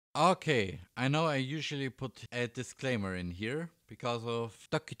Okay, I know I usually put a disclaimer in here because of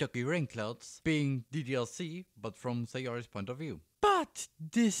Doki Doki Rainclouds being DDRC, but from Sayori's point of view. But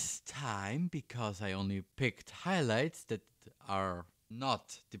this time, because I only picked highlights that are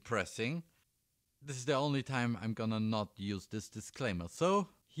not depressing, this is the only time I'm gonna not use this disclaimer. So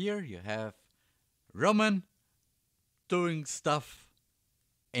here you have Roman doing stuff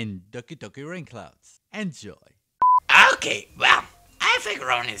in Doki Doki Rainclouds. Enjoy. Okay, well, I think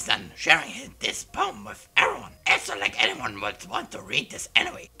Ron is done sharing this poem with everyone. It's not like anyone would want to read this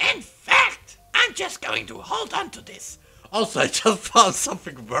anyway. In fact, I'm just going to hold on to this. Also, I just found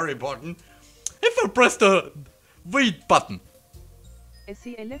something very important. If I press the read button.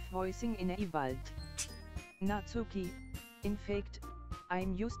 SCLF voicing in a Wald. Natsuki. In fact,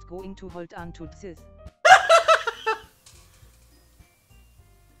 I'm just going to hold on to this.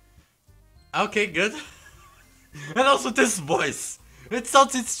 Okay, good. And also this voice. It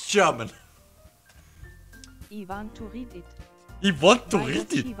sounds it's German. I want to read it. He want to Why read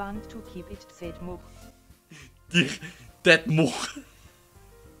does it. he want to keep it said Much? That Much.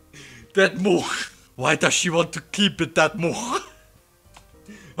 That Much. Why does she want to keep it that Much?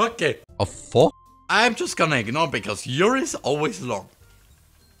 Okay. A 4? I'm just gonna ignore because Yuri's always long.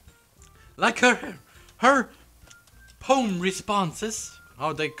 Like her poem responses,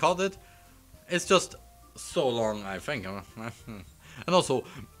 how they called it, it's just so long, I think. And also,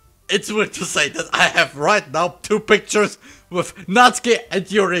 it's weird to say that I have right now 2 pictures with Natsuki and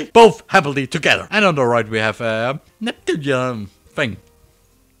Yuri both happily together. And on the right we have a Neptunian thing.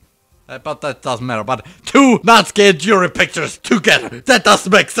 But that doesn't matter. But 2 Natsuki and Yuri pictures together. That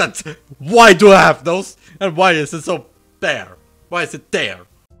doesn't make sense. Why do I have those? And why is it so there? Why is it there?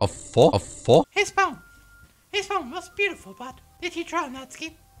 A 4? A 4? His poem was beautiful, but did he draw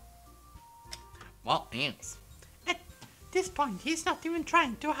Natsuki? Well, yes. At this point, he's not even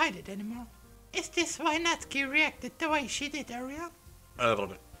trying to hide it anymore. Is this why Natsuki reacted the way she did earlier?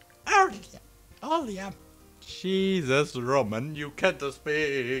 Earlier. Jesus, Roman, you can't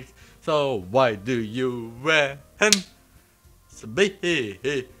speak. So why do you speak?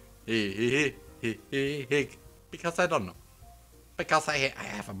 Because I don't know. Because I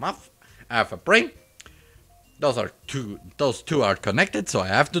have a mouth, I have a brain. Those two are connected, so I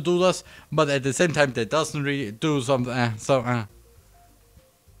have to do this. But at the same time, that doesn't really do something.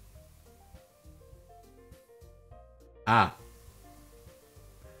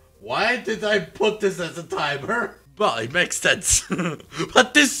 Why did I put this as a timer? Well, it makes sense.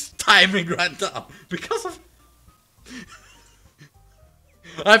 But this timing right now, because of...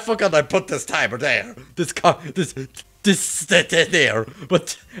 I forgot I put this timer there. This there.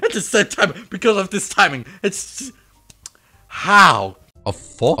 But at the same time, because of this timing, it's... How? A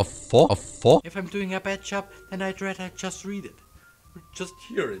 4? A 4? A 4? If I'm doing a bad job, then I'd rather just read it. Just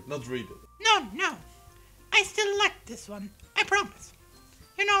hear it, not read it. No. I still like this one. I promise.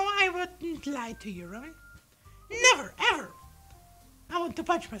 You know, I wouldn't lie to you, Roman. Never, ever. I want to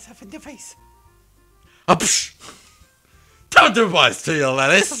punch myself in the face. Don't do voice to you,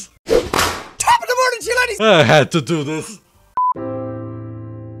 ladies. Top of the morning, you ladies. I had to do this.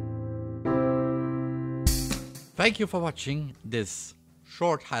 Thank you for watching this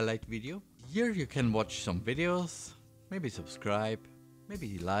short highlight video. Here you can watch some videos, maybe subscribe,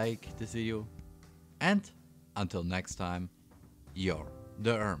 maybe like this video. And until next time, you're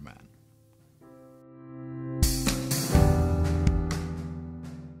the Erman.